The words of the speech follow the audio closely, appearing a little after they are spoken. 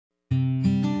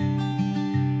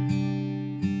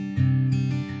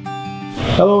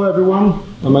Hello everyone,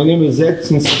 my name is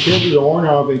Edson Cepeda, the owner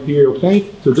of Imperial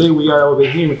Paint. Today we are over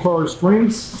here in Coral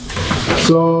Springs.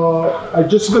 So I'm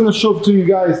just going to show to you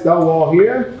guys that wall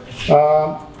here.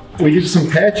 We did some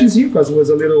patches here because there was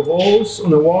a little holes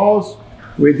on the walls.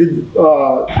 We did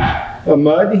a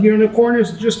mud here in the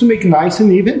corners just to make it nice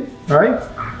and even, all right?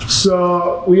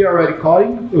 So we are already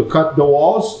cutting. We cut the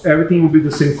walls. Everything will be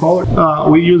the same color.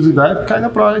 We use that kind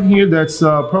of product here. That's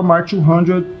Promar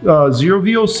 200 Zero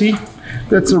VOC.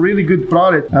 That's a really good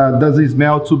product. Doesn't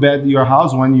smell too bad in your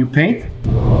house when you paint.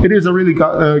 It is a really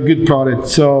good product.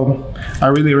 So I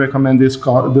really recommend this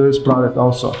product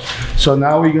also. So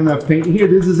now we're gonna paint here.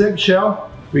 This is eggshell.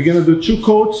 We're gonna do 2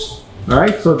 coats. All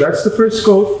right. So that's the first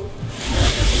coat.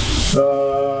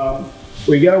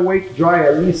 We gotta wait to dry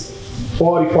at least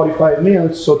 40-45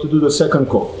 minutes so to do the second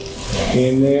coat.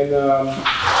 And then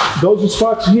those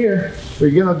spots here,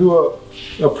 we're gonna do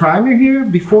a primer here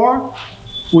before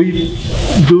we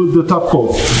do the top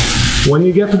coat. When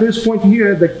you get to this point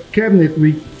here, the cabinet,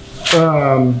 we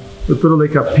put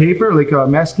like a paper, like a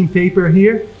masking paper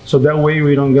here, so that way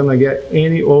we don't gonna get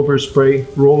any overspray,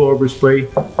 roll overspray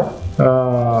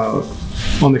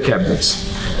on the cabinets.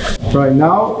 Right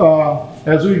now,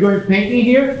 as we're going painting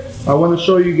here, I want to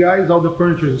show you guys all the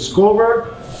furniture is covered.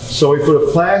 So we put a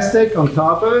plastic on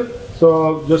top of it.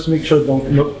 So just make sure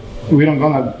we don't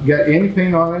gonna get any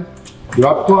paint on it.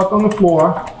 Drop cloth on the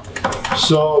floor.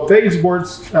 So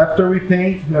baseboards, after we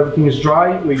paint, everything is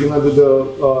dry, we're gonna do the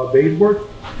baseboard.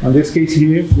 In this case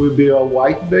here will be a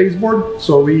white baseboard.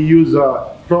 So we use a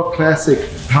Pro Classic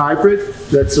Hybrid.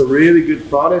 That's a really good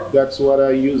product. That's what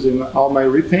I use in all my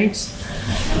repaints.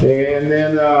 And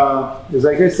then, as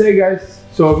like I say, guys,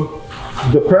 so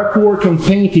the prep work on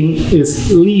painting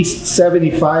is at least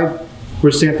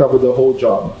 75% of the whole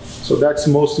job. So that's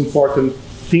the most important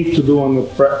thing to do on the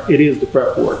prep. It is the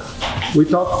prep work.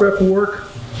 Without prep work,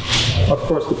 of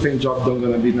course, the paint job don't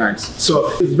gonna be nice.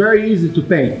 So it's very easy to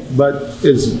paint, but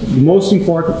it's most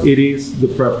important. It is the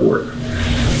prep work.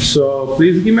 So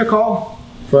please give me a call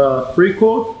for a free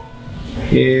quote.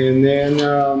 And then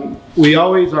we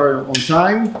always are on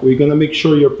time. We're gonna make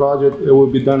sure your project will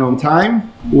be done on time.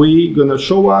 We're gonna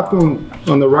show up on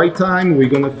the right time. We're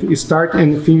gonna start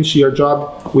and finish your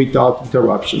job without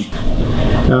interruption.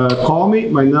 Call me.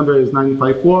 My number is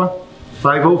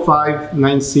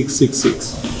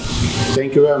 954-505-9666.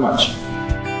 Thank you very much.